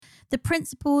the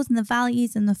principles and the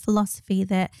values and the philosophy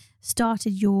that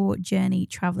started your journey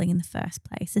traveling in the first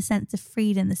place. The sense of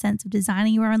freedom, the sense of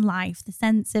designing your own life, the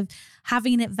sense of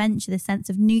having an adventure, the sense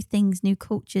of new things, new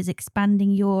cultures,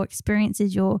 expanding your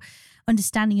experiences, your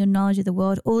understanding, your knowledge of the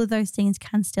world. All of those things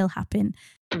can still happen.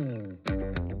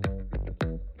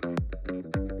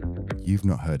 You've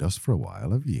not heard us for a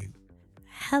while, have you?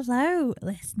 Hello,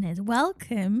 listeners.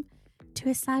 Welcome to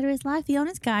A Sideways Life, the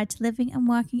honest guide to living and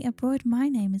working abroad. My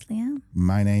name is Leanne.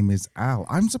 My name is Al.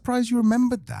 I'm surprised you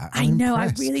remembered that. I know,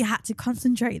 I really had to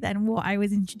concentrate then what I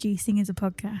was introducing as a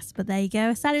podcast. But there you go.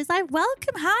 A Sideways Life.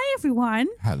 Welcome. Hi, everyone.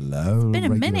 Hello. It's been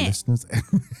a minute. Listeners. It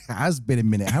has been a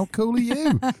minute. How cool are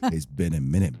you? It's been a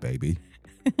minute, baby.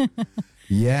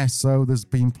 Yeah, so there's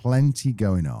been plenty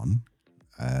going on.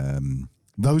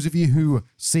 Those of you who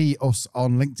see us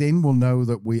on LinkedIn will know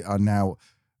that we are now,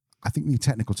 I think the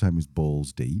technical term is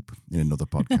balls deep in another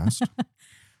podcast.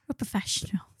 We're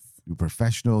professionals. We're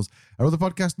professionals. Our other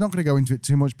podcast, not going to go into it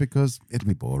too much because it'll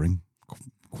be boring.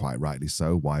 Quite rightly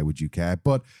so. Why would you care?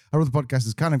 But our other podcast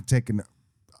has kind of taken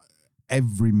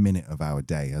every minute of our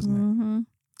day, hasn't it? Mm-hmm.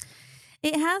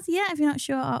 It has, yeah. If you're not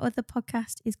sure, our other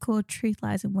podcast is called Truth,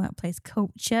 Lies and Workplace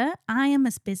Culture. I am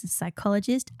a business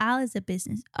psychologist. Al is a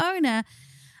business owner.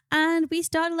 And we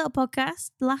started a little podcast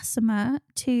last summer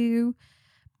to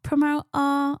promote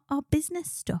our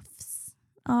business stuffs,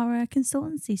 our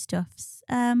consultancy stuffs.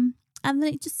 And then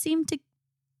it just seemed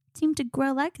to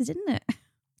grow legs, didn't it?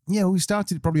 Yeah, we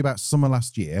started probably about summer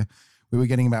last year. We were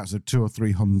getting about 200 or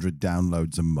 300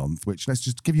 downloads a month, which, let's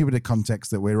just give you a bit of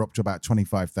context, that we're up to about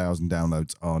 25,000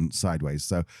 downloads on Sideways.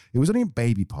 So it was only a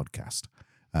baby podcast.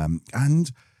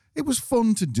 And it was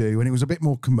fun to do, and it was a bit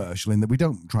more commercial in that we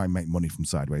don't try and make money from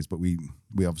Sideways, but we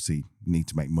obviously need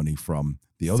to make money from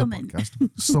the other podcast,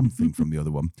 something from the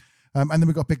other one. And then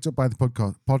we got picked up by the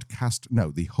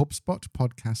the HubSpot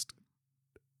podcast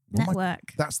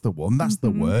Network. That's the one. That's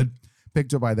the word.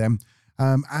 Picked up by them.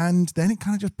 And then it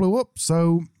kind of just blew up.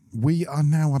 So we are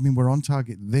now, we're on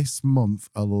target this month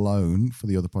alone for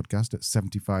the other podcast at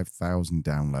 75,000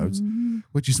 downloads,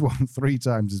 which is 3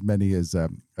 times as many as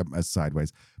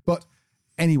Sideways. But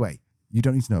anyway, you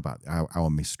don't need to know about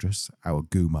our mistress, our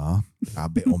Gumar, our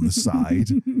bit on the side.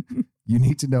 You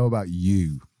need to know about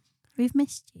you. We've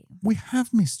missed you. We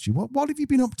have missed you. What have you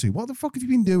been up to? What the fuck have you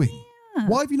been doing? Yeah.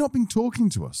 Why have you not been talking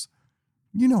to us?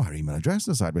 You know our email address,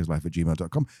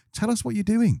 sidewayslife@gmail.com. Tell us what you're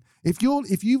doing. If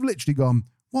you've literally gone,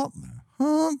 what the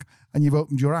fuck? And you've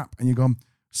opened your app and you've gone,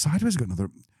 Sideways got another.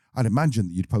 I'd imagine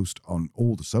that you'd post on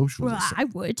all the socials. Well, I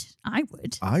would.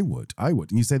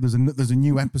 And you say there's a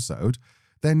new episode,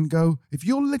 then go, if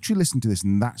you're literally listening to this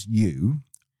and that's you,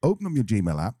 open up your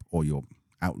Gmail app or your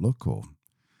Outlook or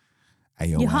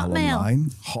AOL Online,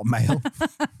 Hotmail.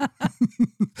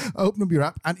 Open up your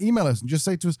app and email us and just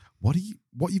say to us, what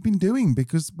you've been doing,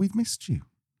 because we've missed you.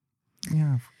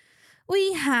 Yeah.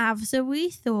 We have. So we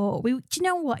thought, do you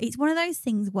know what? It's one of those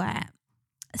things where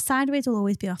Sideways will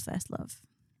always be our first love.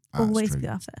 Always be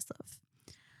our first love.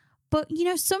 But,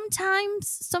 sometimes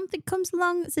something comes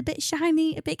along that's a bit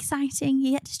shiny, a bit exciting,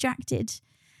 you get distracted,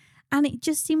 and it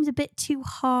just seems a bit too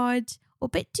hard or a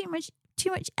bit too much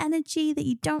energy that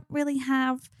you don't really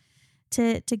have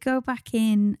to go back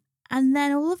in. And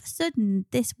then all of a sudden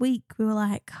this week we were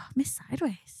like, oh, I miss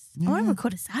Sideways. I want to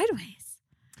record a Sideways.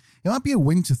 It might be a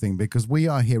winter thing because we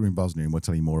are here in Bosnia, and we'll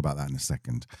tell you more about that in a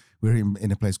second. We're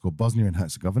in a place called Bosnia and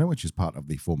Herzegovina, which is part of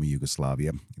the former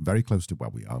Yugoslavia, very close to where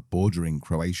we are, bordering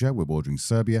Croatia, we're bordering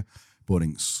Serbia,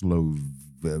 bordering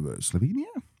Slovenia?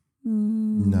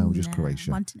 No, just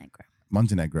Croatia.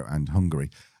 Montenegro and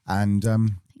Hungary. And I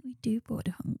think we do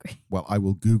border Hungary. Well, I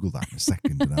will Google that in a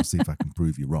second and I'll see if I can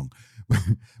prove you wrong.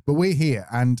 But we're here,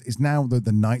 and it's now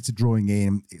the nights are drawing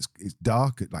in. It's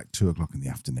dark at like 2:00 in the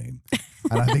afternoon.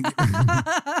 And I think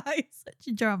it's such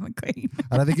a drama queen.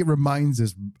 And I think it reminds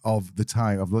us of this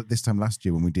time last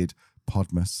year when we did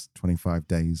Podmas, 25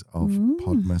 days of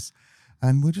Podmas.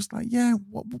 And we're just like, yeah,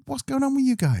 what's going on with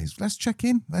you guys? Let's check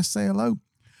in. Let's say hello.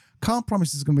 Can't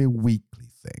promise it's going to be a weekly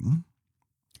thing.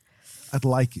 I'd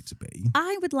like it to be.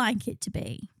 I would like it to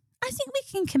be. I think we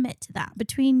can commit to that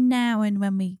between now and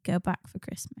when we go back for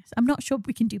Christmas. I'm not sure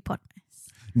we can do Podmas.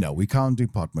 No, we can't do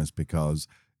Podmas because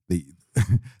the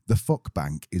fuck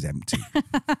bank is empty.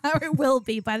 It will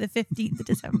be by the 15th of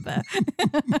December.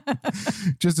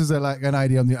 Just as an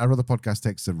idea, our other podcast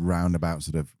takes around about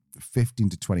 15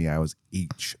 to 20 hours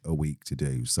each a week to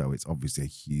do. So it's obviously a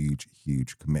huge,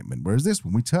 huge commitment. Whereas this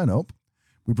one, we turn up,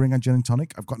 we bring our gin and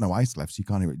tonic. I've got no ice left, so you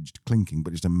can't hear it clinking,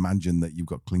 but just imagine that you've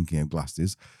got clinking of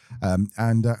glasses. And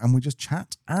we just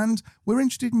chat, and we're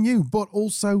interested in you, but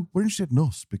also we're interested in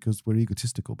us because we're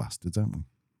egotistical bastards, aren't we?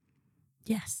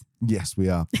 Yes. Yes, we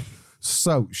are.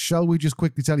 So, shall we just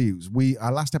quickly tell you?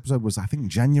 Our last episode was, I think,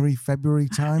 January, February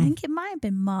time. I think it might have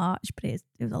been March, but it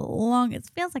was it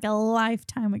feels like a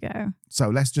lifetime ago. So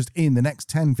let's just, in the next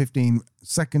 10, 15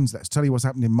 seconds, let's tell you what's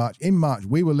happened in March. In March,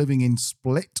 we were living in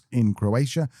Split in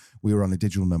Croatia. We were on a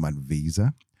digital nomad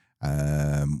visa.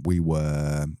 It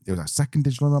was our second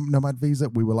digital nomad visa.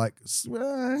 We were like,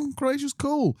 Croatia's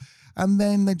cool. And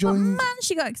then they joined. Oh man,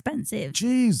 she got expensive.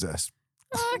 Jesus.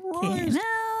 Okay,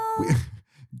 no.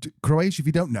 Croatia, if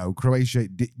you don't know, Croatia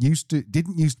didn't used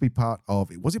to be part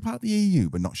of it. Was it part of the EU,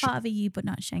 but not part of EU, but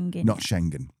not Schengen? Not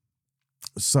Schengen.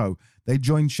 So they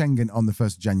joined Schengen on the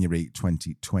 1st of January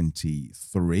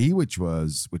 2023, which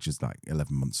is like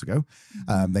 11 months ago.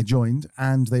 Mm-hmm. They joined,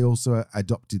 and they also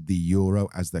adopted the euro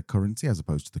as their currency as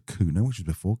opposed to the kuna, which was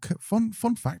before. Fun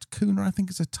fact: kuna, I think,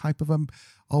 is a type of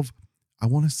I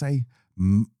want to say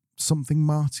something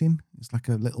martin. It's like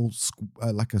a little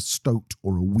like a stoat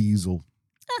or a weasel.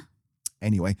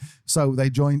 Anyway, so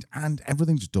they joined, and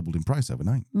everything just doubled in price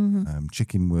overnight. Mm-hmm.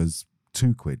 Chicken was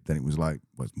 £2, then it was like,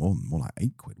 well, it's more like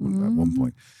 £8 at one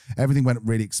point. Everything went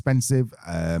really expensive.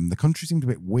 The country seemed a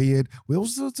bit weird. We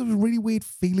also had a really weird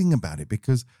feeling about it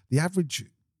because the average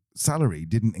salary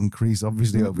didn't increase,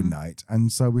 obviously, overnight.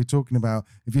 And so we're talking about,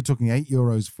 if you're talking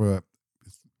 €8 for,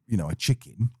 a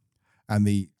chicken, and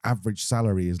the average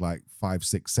salary is like 500,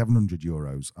 600, 700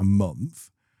 euros a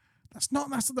month.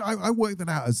 I worked that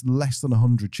out as less than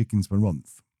 100 chickens per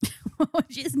month.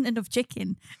 Which isn't enough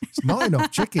chicken. It's not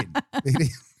enough chicken.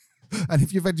 And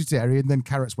if you're vegetarian, then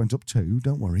carrots went up too.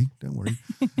 Don't worry.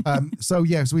 So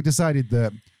we decided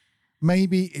that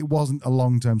maybe it wasn't a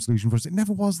long-term solution for us. It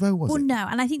never was, though, was it? Well, no,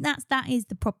 and I think that is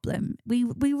the problem. We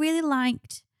really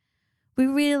liked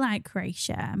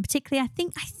Croatia, and particularly I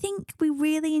think we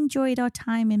really enjoyed our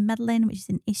time in Medellin, which is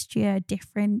in Istria,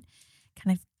 different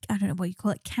kind of, I don't know what you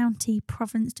call it, county,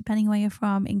 province, depending where you're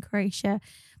from in Croatia.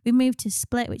 We moved to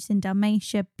Split, which is in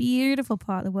Dalmatia, beautiful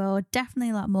part of the world, definitely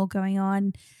a lot more going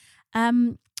on.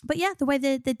 But yeah, the way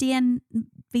the DN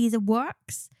visa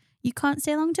works, you can't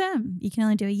stay long term. You can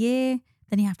only do a year,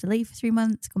 then you have to leave for 3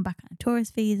 months, come back on a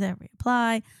tourist visa,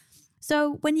 reapply.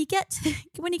 So when you get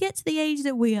to the age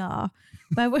that we are,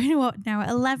 where we're now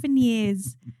 11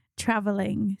 years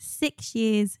traveling, 6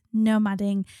 years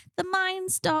nomading, the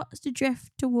mind starts to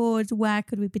drift towards where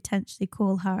could we potentially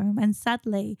call home. And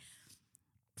sadly,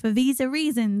 for visa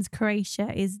reasons,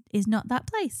 Croatia is not that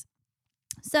place.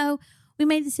 So we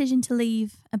made the decision to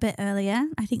leave a bit earlier.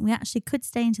 I think we actually could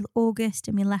stay until August,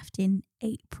 and we left in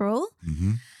April.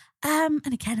 Mm-hmm.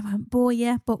 And again, I won't bore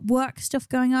you, but work stuff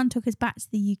going on took us back to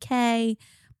the UK,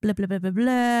 blah, blah, blah, blah,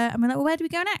 blah. And we're like, well, where do we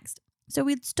go next? So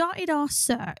we started our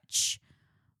search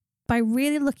by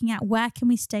really looking at where can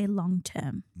we stay long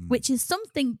term, which is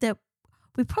something that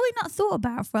we've probably not thought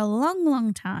about for a long,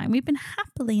 long time. We've been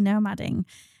happily nomading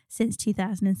since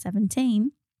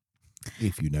 2017.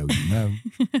 If you know, you know.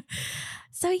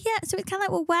 So it's kind of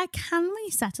like, well, where can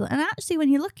we settle? And actually, when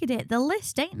you look at it, the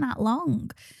list ain't that long.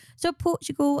 So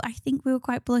Portugal, I think we were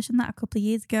quite bullish on that a couple of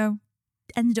years ago.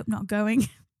 Ended up not going.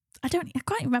 I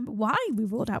can't remember why we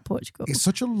ruled out Portugal. It's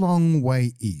such a long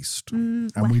way east.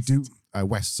 And west. We do,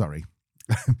 west, sorry.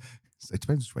 It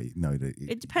depends which way. No,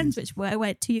 it depends which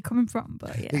way to you're coming from,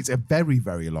 but yeah. It's a very,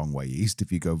 very long way east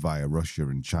if you go via Russia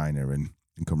and China and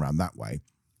come around that way,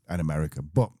 and America.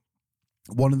 But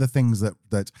one of the things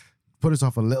that put us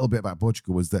off a little bit about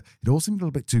Portugal was that it all seemed a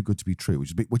little bit too good to be true,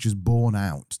 which is borne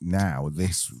out now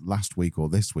this last week or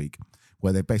this week,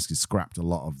 where they basically scrapped a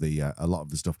lot of the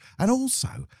stuff. And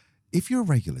also, if you're a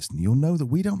regular listener, you'll know that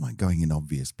we don't like going in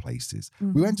obvious places.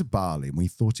 Mm-hmm. We went to Bali and we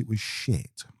thought it was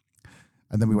shit.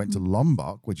 And then we went to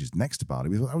Lombok, which is next to Bali.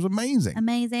 We thought that was amazing.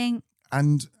 Amazing.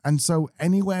 And so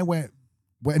anywhere where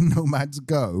nomads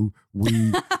go,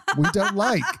 we don't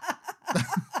like.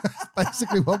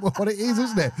 Basically what it is,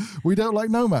 isn't it? We don't like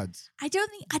nomads. I don't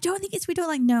think it's we don't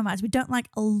like nomads. We don't like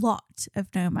a lot of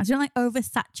nomads. We don't like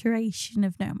oversaturation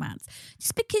of nomads.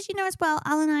 Just because, as well,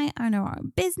 Al and I own our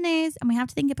own business and we have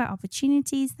to think about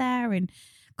opportunities there and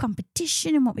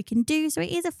competition and what we can do. So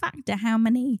it is a factor how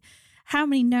many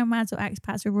nomads or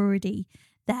expats are already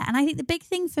there. And I think the big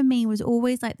thing for me was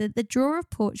always like the draw of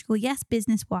Portugal. Yes,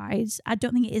 business-wise. I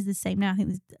don't think it is the same now. I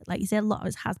think, like you said, a lot of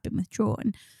it has been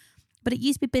withdrawn. But it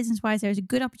used to be business-wise. There was a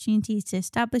good opportunity to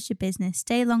establish a business,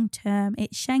 stay long-term.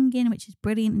 It's Schengen, which is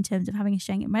brilliant in terms of having a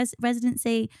Schengen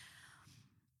residency.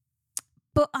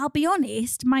 But I'll be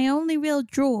honest, my only real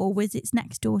draw was it's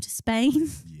next door to Spain.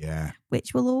 Yeah.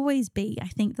 Which will always be, I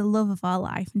think, the love of our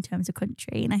life in terms of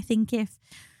country. And I think if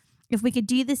we could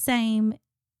do the same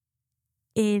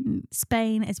in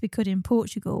Spain as we could in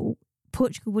Portugal,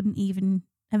 Portugal wouldn't even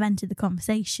have entered the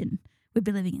conversation, we'd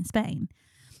be living in Spain.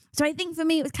 So I think for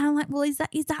me, it was kind of like, well, is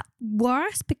that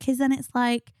worse? Because then it's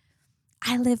like,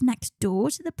 I live next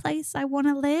door to the place I want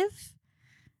to live.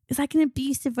 It's like an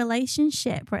abusive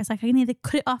relationship where it's like I can either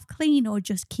cut it off clean or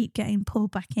just keep getting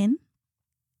pulled back in.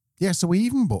 Yeah, so we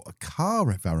even bought a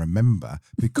car, if I remember,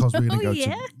 because we're going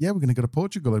to we're going to go to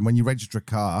Portugal. And when you register a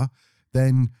car,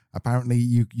 then apparently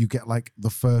you get like the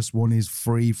first one is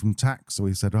free from tax. So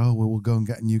we said, oh, well, we'll go and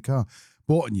get a new car.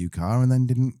 Bought a new car and then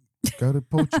didn't go to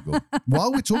Portugal.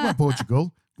 While we're talking about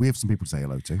Portugal, we have some people to say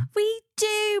hello to. We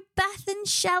do. Beth and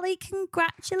Shelley,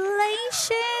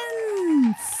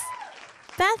 congratulations.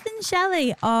 Beth and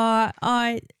Shelley are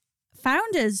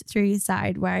founders through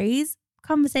Sideways.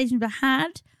 Conversations were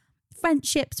had.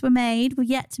 Friendships were made. We're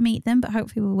yet to meet them, but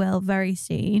hopefully we will very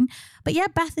soon. But yeah,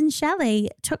 Beth and Shelley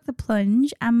took the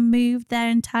plunge and moved their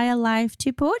entire life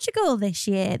to Portugal this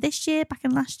year. Back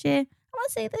in last year. I want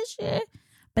to say this year.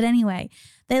 But anyway,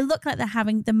 they look like they're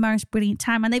having the most brilliant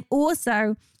time. And they've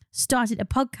also started a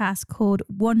podcast called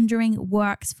Wandering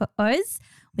Works for Us.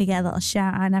 We get a little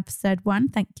shout out in episode 1.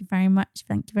 Thank you very much.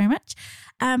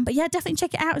 But yeah, definitely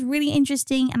check it out. It's really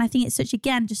interesting. And I think it's such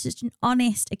an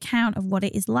honest account of what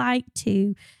it is like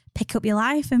to pick up your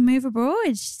life and move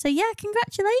abroad. So yeah,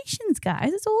 congratulations,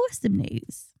 guys. It's awesome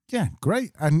news. Yeah,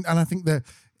 great. And I think that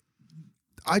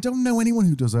I don't know anyone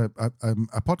who does a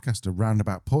podcast around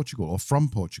about Portugal or from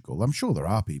Portugal. I'm sure there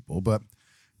are people, but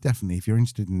definitely if you're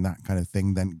interested in that kind of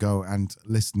thing, then go and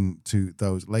listen to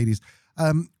those ladies.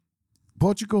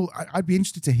 Portugal, I'd be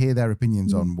interested to hear their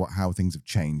opinions on how things have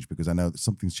changed, because I know that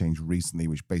something's changed recently,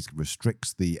 which basically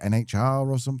restricts the NHR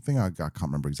or something. I can't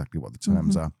remember exactly what the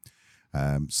terms are.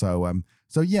 So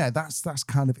yeah, that's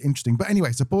kind of interesting. But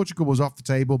anyway, so Portugal was off the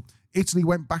table. Italy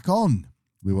went back on.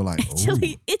 We were like,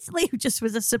 Italy just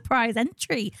was a surprise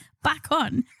entry back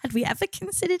on. Had we ever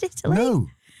considered Italy?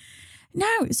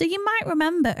 No. So you might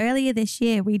remember earlier this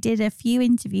year, we did a few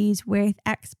interviews with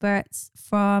experts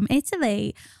from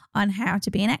Italy on how to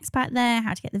be an expat there,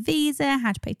 how to get the visa,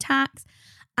 how to pay tax.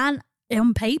 And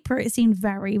on paper, it seemed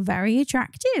very, very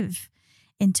attractive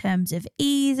in terms of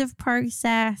ease of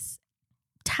process,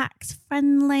 tax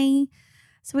friendly.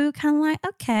 So we were kind of like,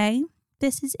 okay,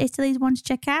 this is Italy's one to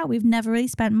check out. We've never really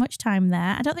spent much time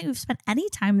there. I don't think we've spent any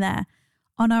time there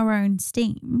on our own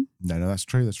steam. No, that's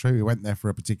true. We went there for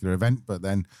a particular event, but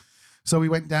then, so we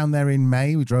went down there in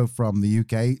May. We drove from the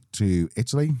UK to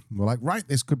Italy. We're like, right,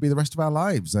 this could be the rest of our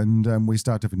lives. And we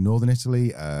started off in northern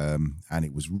Italy, and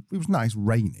it was nice,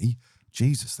 rainy.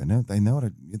 Jesus, they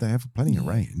have plenty of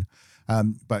rain.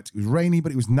 But it was rainy,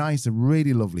 but it was nice. A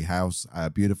really lovely house,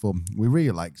 beautiful. We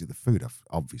really liked it. The food,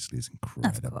 obviously, is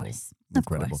incredible. Of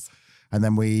course. And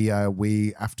then we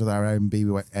after our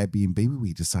Airbnb,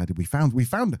 we decided we found.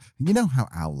 You know how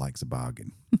Al likes a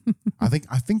bargain. I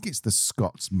think it's the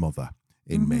Scots mother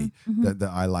in me that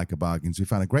I like a bargain. So we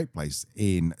found a great place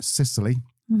in Sicily.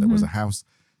 There was a house.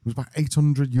 It was about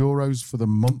 €800 for the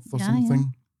month or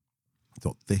something. I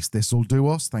thought this will do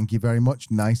us. Thank you very much.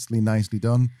 Nicely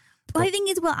done. Well, the thing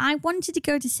is, I wanted to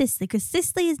go to Sicily because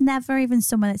Sicily is never even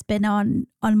somewhere that's been on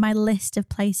my list of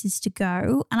places to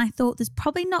go. And I thought there's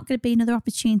probably not going to be another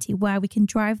opportunity where we can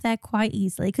drive there quite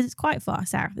easily, because it's quite far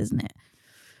south, isn't it?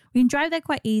 We can drive there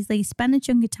quite easily, spend a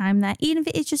chunk of time there, even if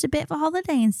it is just a bit of a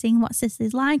holiday and seeing what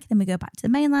Sicily's like. Then we go back to the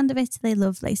mainland of Italy,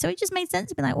 lovely. So it just made sense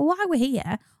to be like, well, why we're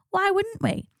here? Why wouldn't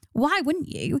we? Why wouldn't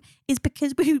you? Is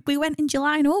because we went in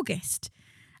July and August.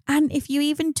 And if you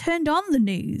even turned on the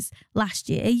news last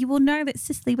year, you will know that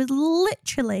Sicily was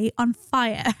literally on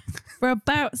fire for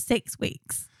about 6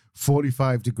 weeks.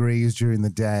 45 degrees during the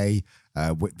day.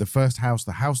 With the first house,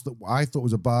 the house that I thought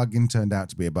was a bargain turned out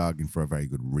to be a bargain for a very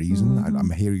good reason. I'm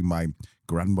hearing my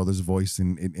grandmother's voice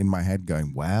in my head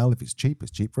going, well, if it's cheap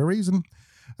for a reason.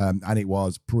 And it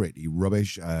was pretty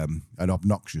rubbish. An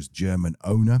obnoxious German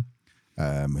owner.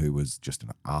 Who was just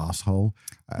an arsehole.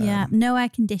 No air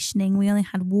conditioning. We only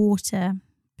had water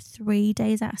 3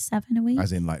 days out of 7 a week.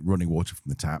 As in like running water from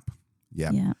the tap.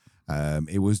 Yeah.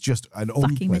 It was just an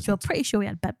unpleasant... I'm pretty sure we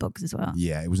had bed bugs as well.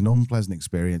 Yeah, it was an unpleasant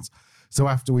experience. So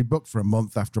after we booked for a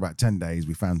month, after about 10 days,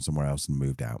 we found somewhere else and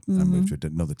moved out and moved to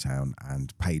another town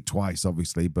and paid twice,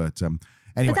 obviously. But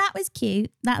anyway. But that was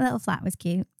cute. That little flat was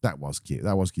cute. That was cute.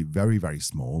 Very, very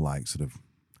small, like sort of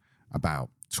about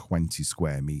 20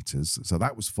 square meters. So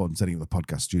that was fun, setting up the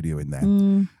podcast studio in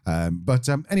there. But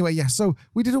anyway, yeah, so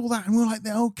we did all that and we were like,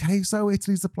 okay, so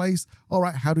Italy's the place. All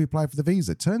right, how do we apply for the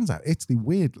visa? Turns out Italy,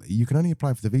 weirdly, you can only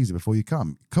apply for the visa before you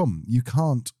come. You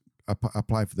can't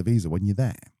apply for the visa when you're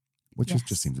there, which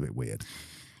just seems a bit weird.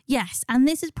 Yes, and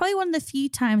this is probably one of the few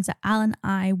times that Al and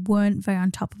I weren't very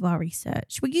on top of our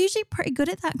research. We're usually pretty good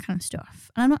at that kind of stuff.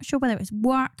 And I'm not sure whether it's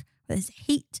work, whether it's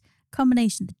heat,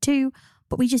 combination of the two,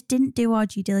 but we just didn't do our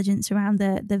due diligence around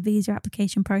the visa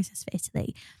application process for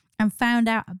Italy and found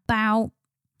out about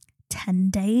 10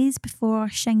 days before our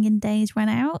Schengen days ran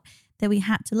out that we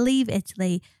had to leave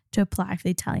Italy to apply for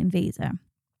the Italian visa.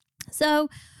 So,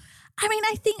 I mean,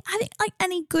 I think like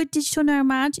any good digital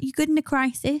nomad, you're good in a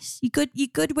crisis. You're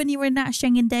good when you're in that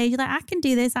Schengen days. You're like, I can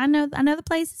do this. I know the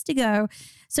places to go.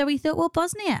 So we thought, well,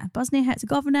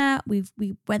 Bosnia-Herzegovina. We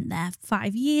went there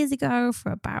 5 years ago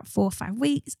for about 4 or 5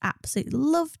 weeks. Absolutely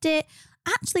loved it.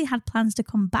 Actually had plans to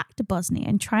come back to Bosnia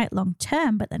and try it long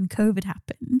term, but then COVID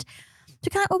happened. So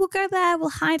kind of, well, we'll go there. We'll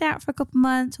hide out for a couple of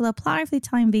months. We'll apply for the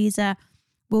Italian visa.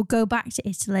 We'll go back to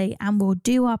Italy and we'll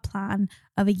do our plan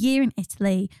of a year in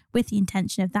Italy with the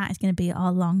intention of that is going to be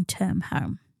our long-term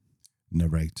home.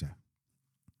 Narrator.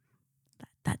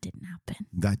 That didn't happen.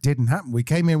 That didn't happen. We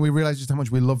came in, we realised just how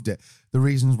much we loved it. The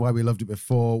reasons why we loved it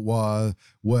before were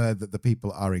that the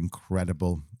people are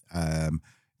incredible.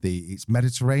 It's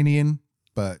Mediterranean,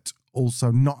 but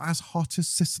also not as hot as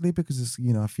Sicily because it's,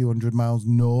 a few hundred miles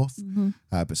north,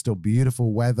 but still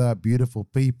beautiful weather, beautiful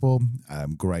people,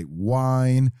 great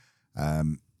wine.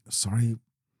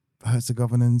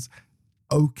 Herzegovinans,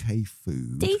 okay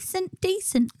food. Decent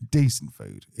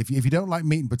food. If you don't like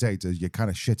meat and potatoes, you're kind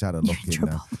of shit out of luck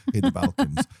in the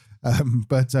Balkans.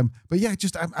 But yeah,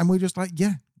 and we're just like,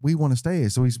 yeah, we want to stay here.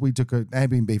 So we took an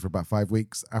Airbnb for about 5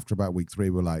 weeks. After about week 3,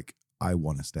 we're like, I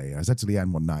want to stay here. I said to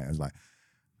Leanne one night, I was like,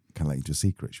 can I let you into a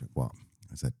secret? She went, what?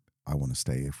 I said, I want to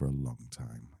stay here for a long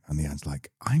time. And Leanne's like,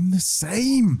 I'm the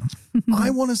same. I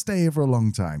want to stay here for a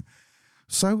long time.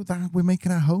 So that we're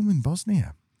making our home in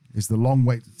Bosnia. It's the long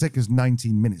wait. It took us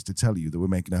 19 minutes to tell you that we're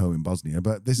making a home in Bosnia,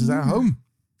 but this is our home.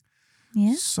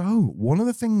 Yeah. So one of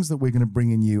the things that we're going to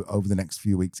bring in you over the next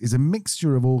few weeks is a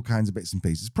mixture of all kinds of bits and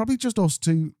pieces. Probably just us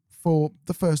two for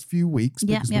the first few weeks.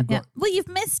 Yeah. Well, you've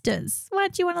missed us. Why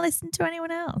do you want to listen to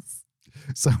anyone else?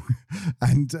 So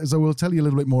we'll tell you a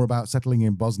little bit more about settling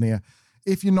in Bosnia.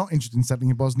 If you're not interested in settling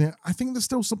in Bosnia, I think there's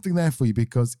still something there for you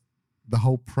because the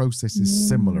whole process is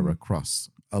similar across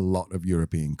a lot of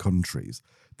European countries.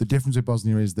 The difference with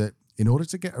Bosnia is that in order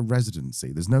to get a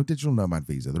residency, there's no digital nomad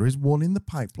visa. There is one in the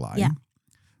pipeline,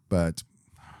 but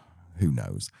who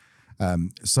knows?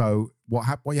 So what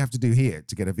you have to do here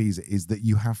to get a visa is that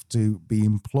you have to be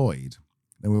employed.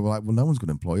 And we were like, well, no one's going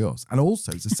to employ us. And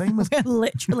also, it's the same as... We're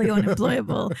literally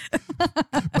unemployable.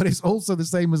 But it's also the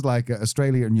same as like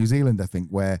Australia and New Zealand, I think,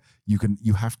 where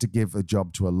you have to give a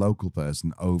job to a local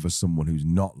person over someone who's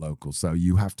not local. So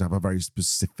you have to have a very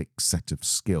specific set of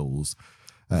skills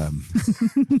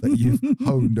that you've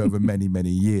honed over many, many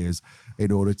years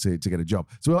in order to get a job.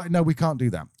 So we're like, no, we can't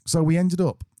do that. So we ended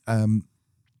up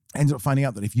finding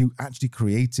out that if you actually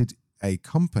created a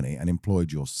company and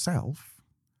employed yourself,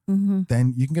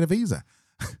 then you can get a visa.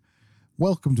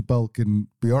 Welcome to Balkan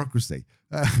bureaucracy.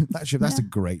 That's a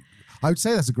great, I would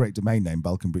say that's a great domain name,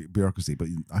 Balkan bureaucracy, but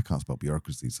I can't spell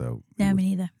bureaucracy, so. No,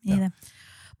 me neither.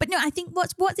 But no, I think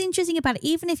what's interesting about it,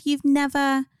 even if you've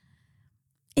never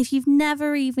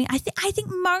even, I think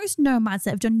most nomads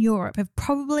that have done Europe have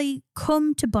probably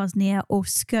come to Bosnia or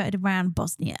skirted around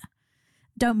Bosnia.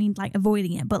 Don't mean like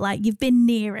avoiding it, but like you've been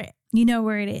near it. You know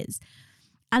where it is.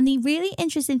 And the really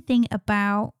interesting thing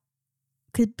about,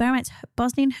 because it's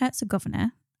Bosnia and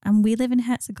Herzegovina, and we live in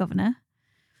Herzegovina,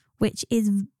 which is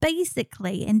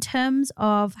basically, in terms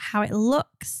of how it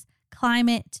looks,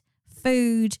 climate,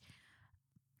 food,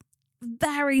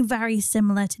 very, very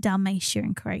similar to Dalmatia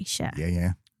in Croatia.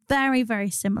 Yeah. Very, very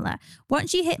similar.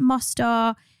 Once you hit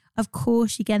Mostar, of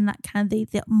course, you get that kind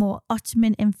of the more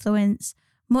Ottoman influence,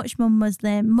 much more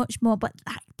Muslim, much more, but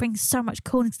that brings so much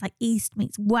coolness, like East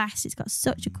meets West. It's got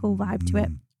such a cool vibe to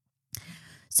it.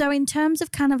 So in terms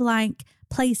of kind of like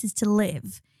places to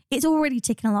live, it's already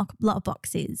ticking a lot of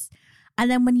boxes. And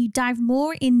then when you dive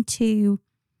more into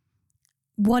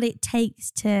what it takes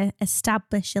to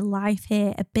establish a life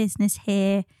here, a business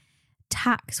here,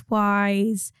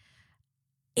 tax-wise,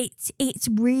 it's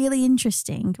really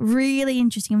interesting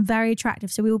and very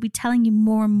attractive. So we will be telling you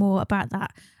more and more about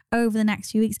that over the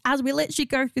next few weeks. As we literally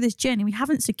go through this journey, we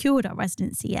haven't secured our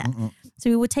residency yet. So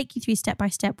we will take you through step by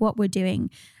step what we're doing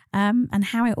and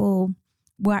how it all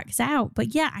works out.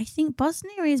 But yeah, I think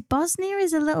Bosnia is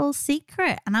a little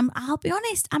secret. And I'll be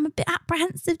honest, I'm a bit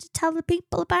apprehensive to tell the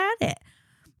people about it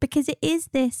because it is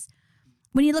this,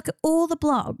 when you look at all the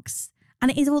blogs,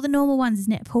 and it is all the normal ones,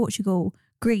 isn't it? Portugal,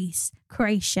 Greece,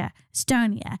 Croatia,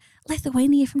 Estonia,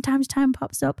 Lithuania from time to time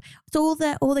pops up. It's all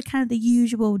the kind of the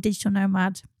usual digital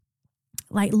nomad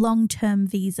like long-term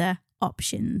visa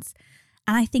options.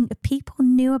 And I think if people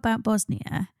knew about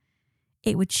Bosnia,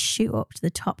 it would shoot up to the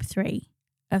top 3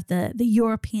 of the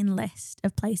European list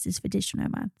of places for digital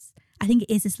nomads. I think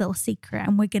it is this little secret,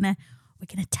 and we're gonna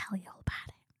tell you all about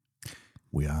it.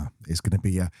 We are. It's gonna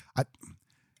be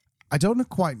I don't know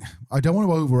quite. I don't want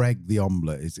to over-egg the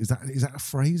omelette. Is that a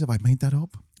phrase? Have I made that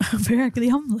up? Over-egg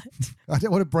the omelette. I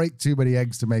don't want to break too many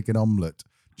eggs to make an omelette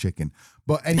chicken.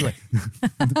 But anyway.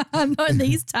 Not in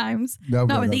these times.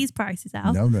 Not with these prices,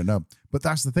 Al. No. But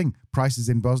that's the thing. Prices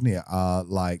in Bosnia are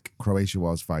like Croatia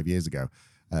was 5 years ago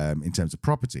in terms of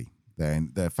property.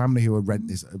 Then the family who rent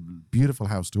this beautiful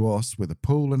house to us with a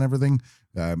pool and everything,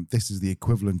 this is the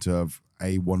equivalent of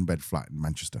a 1-bed flat in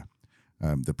Manchester,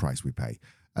 the price we pay.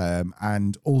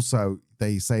 And also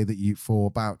they say that you, for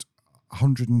about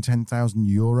 110,000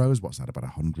 euros, what's that, about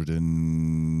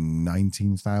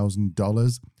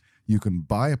 $119,000, you can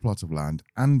buy a plot of land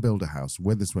and build a house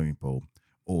with a swimming pool,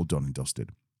 all done and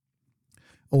dusted.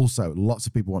 Also, lots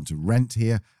of people want to rent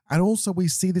here. And also we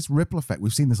see this ripple effect.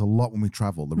 We've seen this a lot when we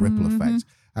travel, the ripple effect.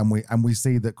 And we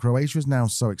see that Croatia is now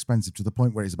so expensive to the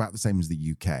point where it's about the same as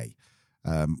the UK.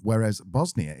 Whereas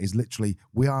Bosnia is literally,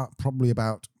 we are probably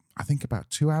about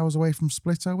 2 hours away from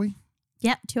Split, are we?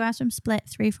 Yep, 2 hours from Split,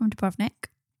 3 from Dubrovnik.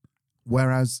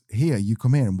 Whereas here, you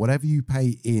come in and whatever you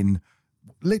pay in,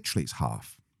 literally it's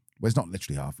half. Well, it's not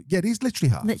literally half. Yeah, it is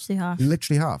literally half.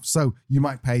 Literally half. So you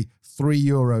might pay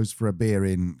 €3 for a beer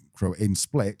in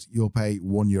Split. You'll pay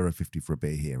 €1.50 for a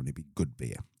beer here, and it'd be good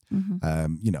beer.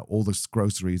 All the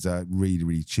groceries are really,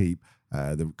 really cheap.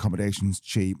 The accommodation's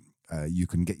cheap. You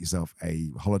can get yourself a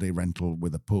holiday rental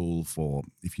with a pool for,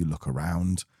 if you look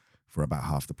around, for about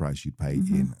half the price you'd pay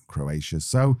in Croatia.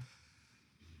 So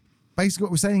basically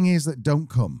what we're saying is that don't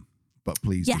come, but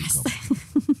please do come.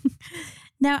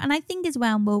 No, and I think as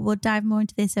well, we'll dive more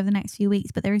into this over the next few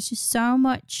weeks, but there is just so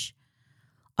much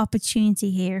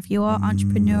opportunity here. If you are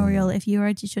entrepreneurial, if you're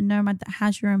a digital nomad that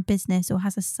has your own business or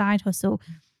has a side hustle,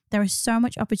 there is so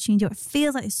much opportunity. It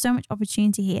feels like there's so much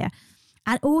opportunity here.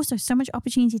 And also so much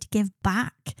opportunity to give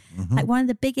back. Like one of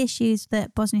the big issues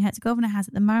that Bosnia-Herzegovina has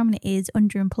at the moment is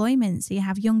underemployment. So you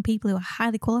have young people who are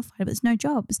highly qualified, but there's no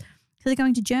jobs. So they're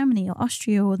going to Germany or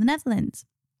Austria or the Netherlands.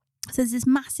 So there's this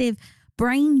massive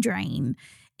brain drain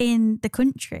in the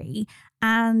country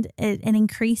and an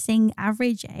increasing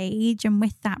average age. And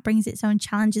with that brings its own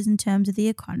challenges in terms of the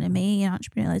economy and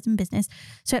entrepreneurialism business.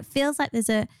 So it feels like there's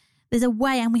a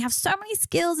way, and we have so many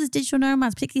skills as digital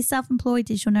nomads, particularly self-employed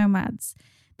digital nomads,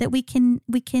 that we can,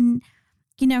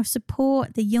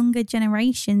 support the younger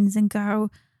generations and go,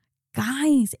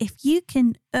 guys, if you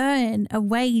can earn a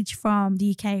wage from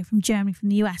the UK, from Germany, from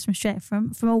the US, from Australia,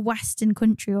 from a Western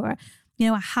country, or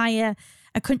a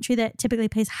country that typically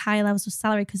pays higher levels of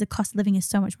salary because the cost of living is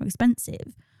so much more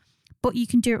expensive, but you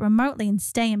can do it remotely and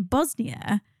stay in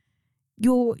Bosnia,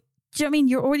 you're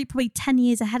already probably 10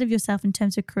 years ahead of yourself in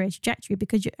terms of career trajectory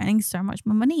because you're earning so much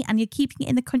more money and you're keeping it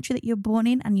in the country that you're born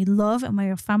in and you love and where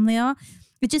your family are.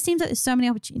 It just seems like there's so many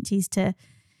opportunities to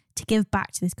give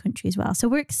back to this country as well. So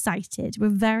we're excited. We're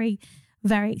very,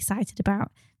 very excited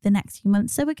about the next few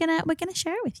months. So we're gonna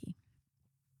share it with you.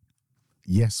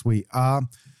 Yes, we are.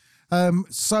 I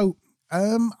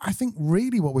think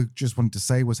really what we just wanted to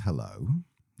say was hello.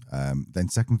 Then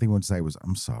second thing we wanted to say was,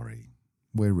 I'm sorry.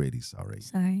 We're really sorry.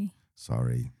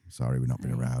 Sorry, we've not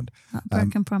been around.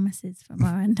 Broken promises from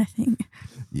our end, I think.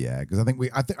 Yeah, because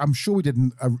I'm sure we did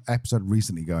an episode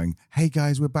recently going, hey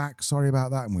guys, we're back. Sorry about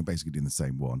that. And we're basically doing the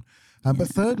same one. But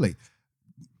thirdly,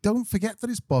 don't forget that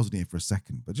it's Bosnia for a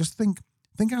second, but just think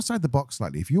outside the box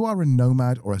slightly. If you are a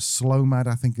nomad or a slow mad,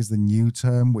 I think is the new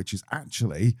term, which is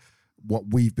actually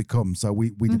what we've become. So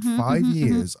we did 5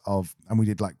 years and we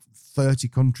did like 30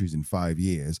 countries in 5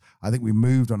 years. I think we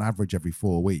moved on average every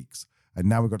 4 weeks. And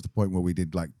now we've got to the point where we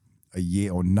did like a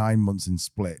year or 9 months in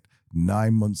Split,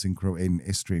 9 months in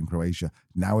Istria and Croatia.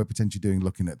 Now we're potentially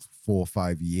looking at 4 or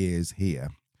 5 years here.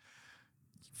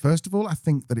 First of all, I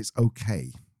think that it's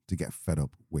okay to get fed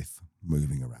up with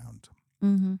moving around.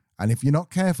 And if you're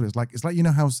not careful, it's like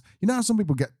how some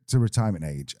people get to retirement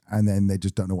age and then they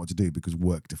just don't know what to do because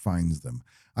work defines them.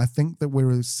 I think that we're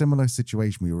a similar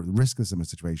situation. We were at the risk of a similar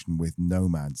situation with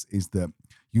nomads, is that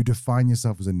you define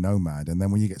yourself as a nomad, and then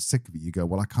when you get sick of it, you go,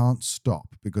 well, I can't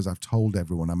stop because I've told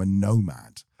everyone I'm a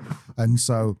nomad. And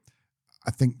so I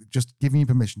think just giving you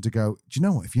permission to go, do you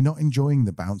know what? If you're not enjoying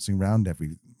the bouncing around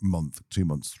every month, 2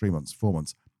 months, 3 months, 4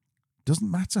 months,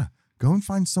 doesn't matter. Go and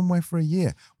find somewhere for a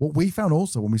year. What we found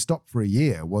also when we stopped for a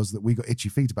year was that we got itchy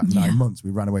feet about 9 months. We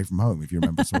ran away from home, if you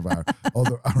remember some of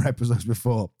our episodes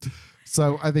before.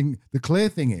 So I think the clear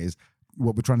thing is,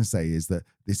 what we're trying to say is that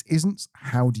this isn't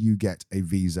how do you get a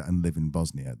visa and live in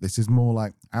Bosnia. This is more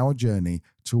like our journey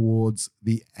towards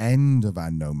the end of our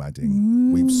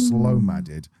nomading. We've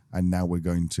slow-madded, and now we're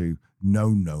going to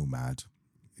no-nomad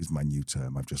is my new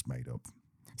term I've just made up.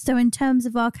 So in terms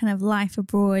of our kind of life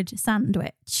abroad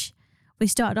sandwich, we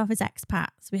started off as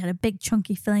expats. We had a big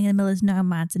chunky filling in the middle as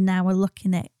nomads, and now we're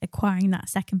looking at acquiring that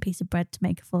second piece of bread to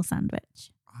make a full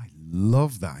sandwich. I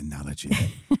love that analogy.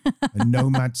 A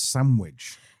nomad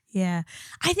sandwich. Yeah.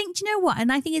 I think, do you know what?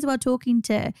 And I think as well, talking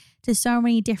to so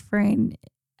many different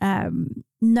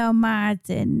nomads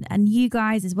and you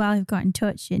guys as well who've got in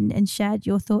touch and shared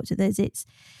your thoughts with us,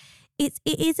 it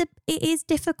is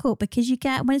difficult because you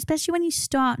get, especially when you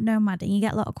start nomading, you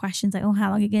get a lot of questions like, oh, how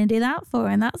long are you going to do that for?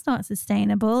 And that's not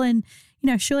sustainable. And,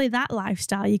 surely that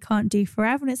lifestyle you can't do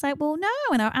forever. And it's like, well, no.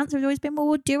 And our answer has always been, well,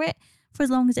 we'll do it for as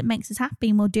long as it makes us happy,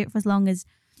 and we'll do it for as long as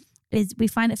we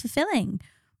find it fulfilling.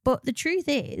 But the truth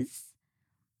is,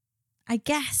 I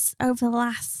guess over the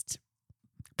last,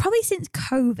 probably since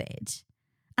COVID,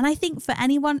 and I think for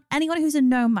anyone who's a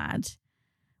nomad,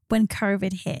 when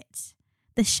COVID hit,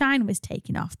 the shine was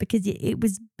taken off because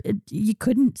you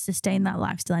couldn't sustain that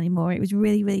lifestyle anymore. It was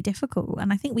really, really difficult.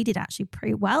 And I think we did actually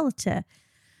pretty well to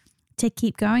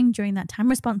keep going during that time,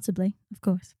 responsibly, of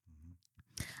course.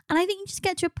 And I think you just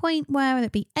get to a point where, whether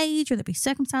it be age, whether it be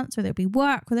circumstance, whether it be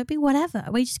work, whether it be whatever,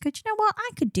 where you just go, you know what,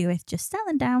 I could do with just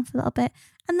settling down for a little bit,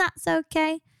 and that's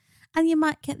okay. And you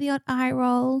might get the odd eye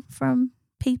roll from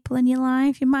people in your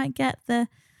life. You might get the,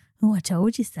 oh, I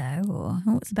told you so, or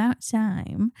oh, it's about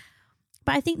time.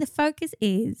 But I think the focus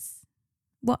is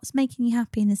what's making you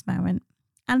happy in this moment.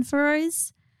 And for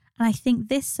us, and I think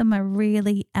this summer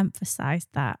really emphasised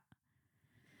that,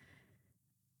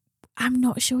 I'm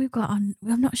not sure we've got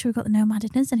the nomad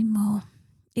in us anymore.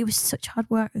 It was such hard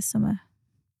work this summer.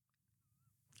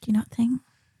 Do you not think?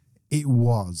 It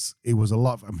was a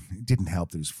lot of, it didn't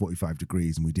help that it was 45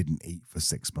 degrees and we didn't eat for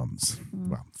 6 months.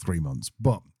 Well, 3 months.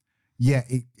 But yeah,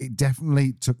 it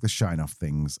definitely took the shine off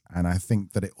things. And I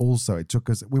think that it took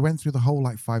us, we went through the whole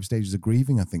 5 stages of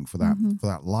grieving, I think, for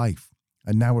that life.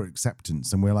 And now we're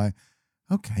acceptance, and we're like,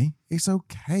 okay, it's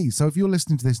okay. So if you're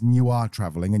listening to this and you are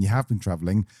traveling and you have been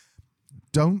traveling,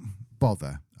 don't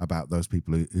bother about those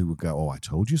people who would go, oh, I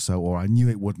told you so, or I knew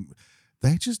it wouldn't.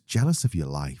 They're just jealous of your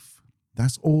life.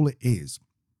 That's all it is.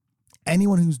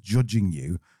 Anyone who's judging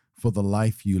you for the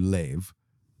life you live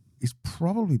is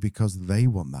probably because they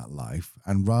want that life.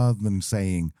 And rather than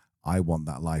saying, I want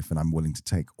that life and I'm willing to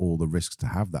take all the risks to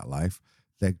have that life,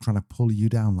 they're trying to pull you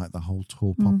down like the whole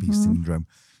tall poppy syndrome.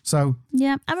 So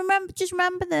yeah, I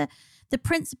remember the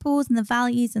principles and the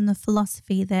values and the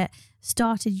philosophy that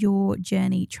started your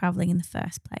journey traveling in the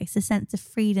first place. The sense of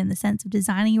freedom, the sense of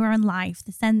designing your own life,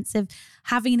 the sense of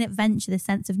having an adventure, the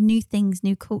sense of new things,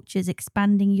 new cultures,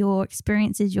 expanding your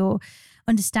experiences, your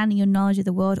understanding, your knowledge of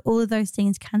the world. All of those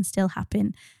things can still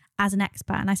happen as an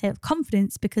expat. And I say with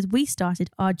confidence because we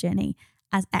started our journey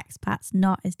as expats,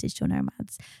 not as digital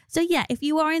nomads. So yeah, if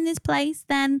you are in this place,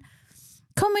 then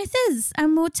come with us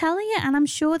and we'll tell you. And I'm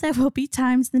sure there will be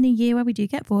times in the new year where we do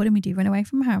get bored and we do run away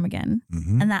from home again.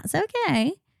 And that's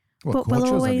okay. Well, but we'll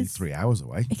always only 3 hours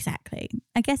away. Exactly.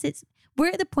 I guess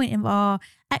we're at the point of our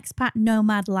expat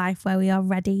nomad life where we are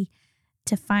ready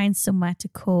to find somewhere to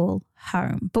call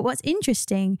home. But what's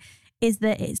interesting is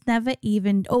that it's never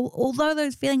even, although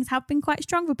those feelings have been quite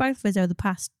strong for both of us over the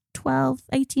past 12,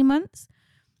 18 months,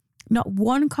 not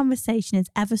one conversation has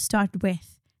ever started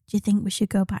with, do you think we should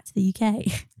go back to the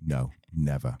UK? No,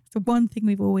 never. It's the one thing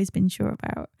we've always been sure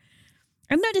about.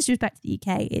 And no disrespect to the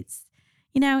UK. It's,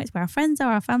 it's where our friends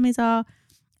are, our families are.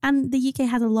 And the UK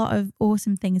has a lot of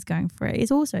awesome things going for it.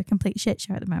 It's also a complete shit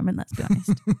show at the moment, let's be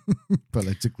honest.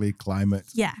 Politically, climate.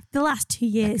 Yeah, the last 2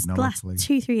 years, the last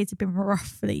 2-3 years have been rough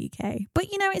for the UK. But,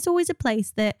 it's always a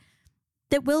place that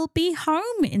will be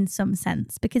home in some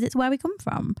sense because it's where we come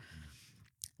from.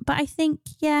 But I think,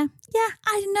 I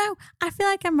don't know. I feel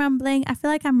like I'm rambling. I feel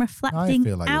like I'm reflecting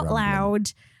out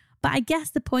loud. But I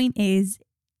guess the point is,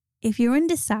 if you're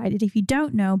undecided, if you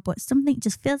don't know, but something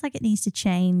just feels like it needs to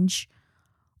change,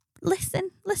 listen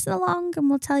along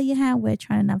and we'll tell you how we're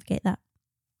trying to navigate that.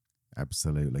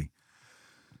 Absolutely.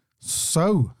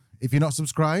 So, if you're not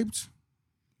subscribed,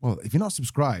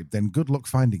 then good luck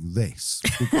finding this.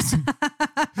 Because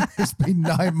it's been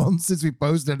 9 months since we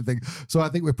posted anything. So I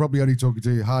think we're probably only talking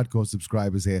to hardcore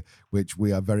subscribers here, which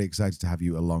we are very excited to have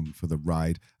you along for the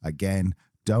ride. Again,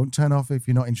 don't turn off if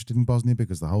you're not interested in Bosnia,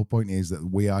 because the whole point is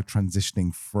that we are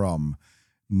transitioning from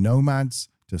nomads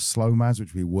to slow mads,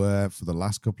 which we were for the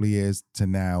last couple of years, to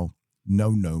now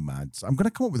no nomads. I'm going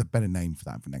to come up with a better name for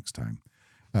that for next time.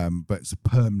 but it's a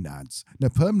perm nads. Now,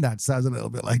 perm nads sounds a little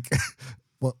bit like,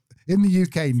 well, in the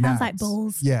UK, Sounds nads. like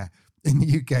balls. Yeah. In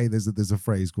the UK, there's a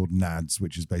phrase called nads,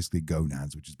 which is basically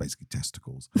gonads, which is basically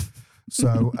testicles.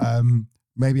 So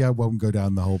maybe I won't go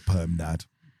down the whole perm nad.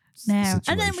 No. Situation.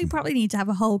 And then we probably need to have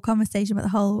a whole conversation about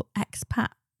the whole expat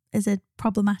as a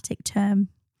problematic term.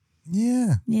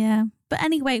 Yeah. Yeah. But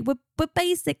anyway, we're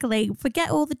basically,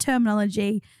 forget all the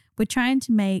terminology. We're trying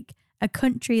to make a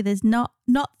country that's not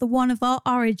the one of our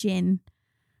origin,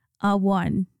 our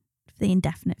one for the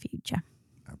indefinite future.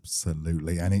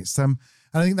 Absolutely. And it's and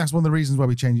I think that's one of the reasons why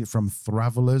we changed it from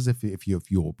Travelers, if you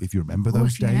remember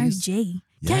those days. You're an OG.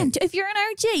 Yeah. If you're an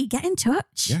OG, get in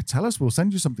touch. Yeah, tell us. We'll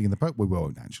send you something in the post. We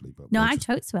won't actually, but no, I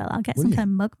totes will. I'll get some kind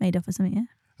of mug made up or something.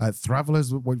 Yeah.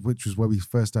 Travelers, which was where we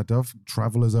first started off.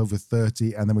 Travelers over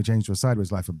 30, and then we changed to a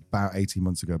sideways life about 18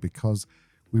 months ago because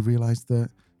we realised that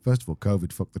first of all,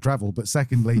 COVID fucked the travel, but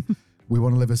secondly, we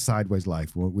want to live a sideways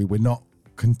life. We're not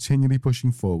continually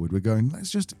pushing forward. We're going.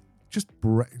 Let's just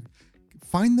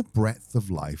find the breadth of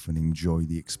life and enjoy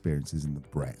the experiences in the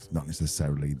breadth, not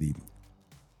necessarily the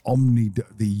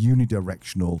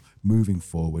unidirectional moving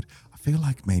forward. I feel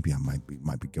like maybe I might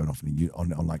be going off on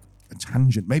like a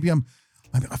tangent. I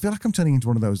feel like I'm turning into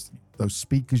one of those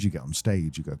speakers you get on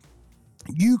stage. You go,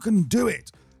 you can do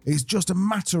it. It's just a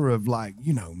matter of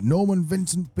Norman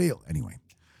Vincent Peale. Anyway,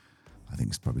 I think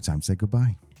it's probably time to say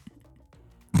goodbye.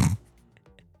 I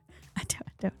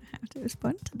don't know how to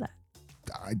respond to that.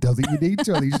 I don't think you need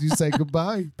to. I think you should say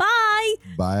goodbye. Bye.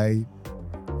 Bye.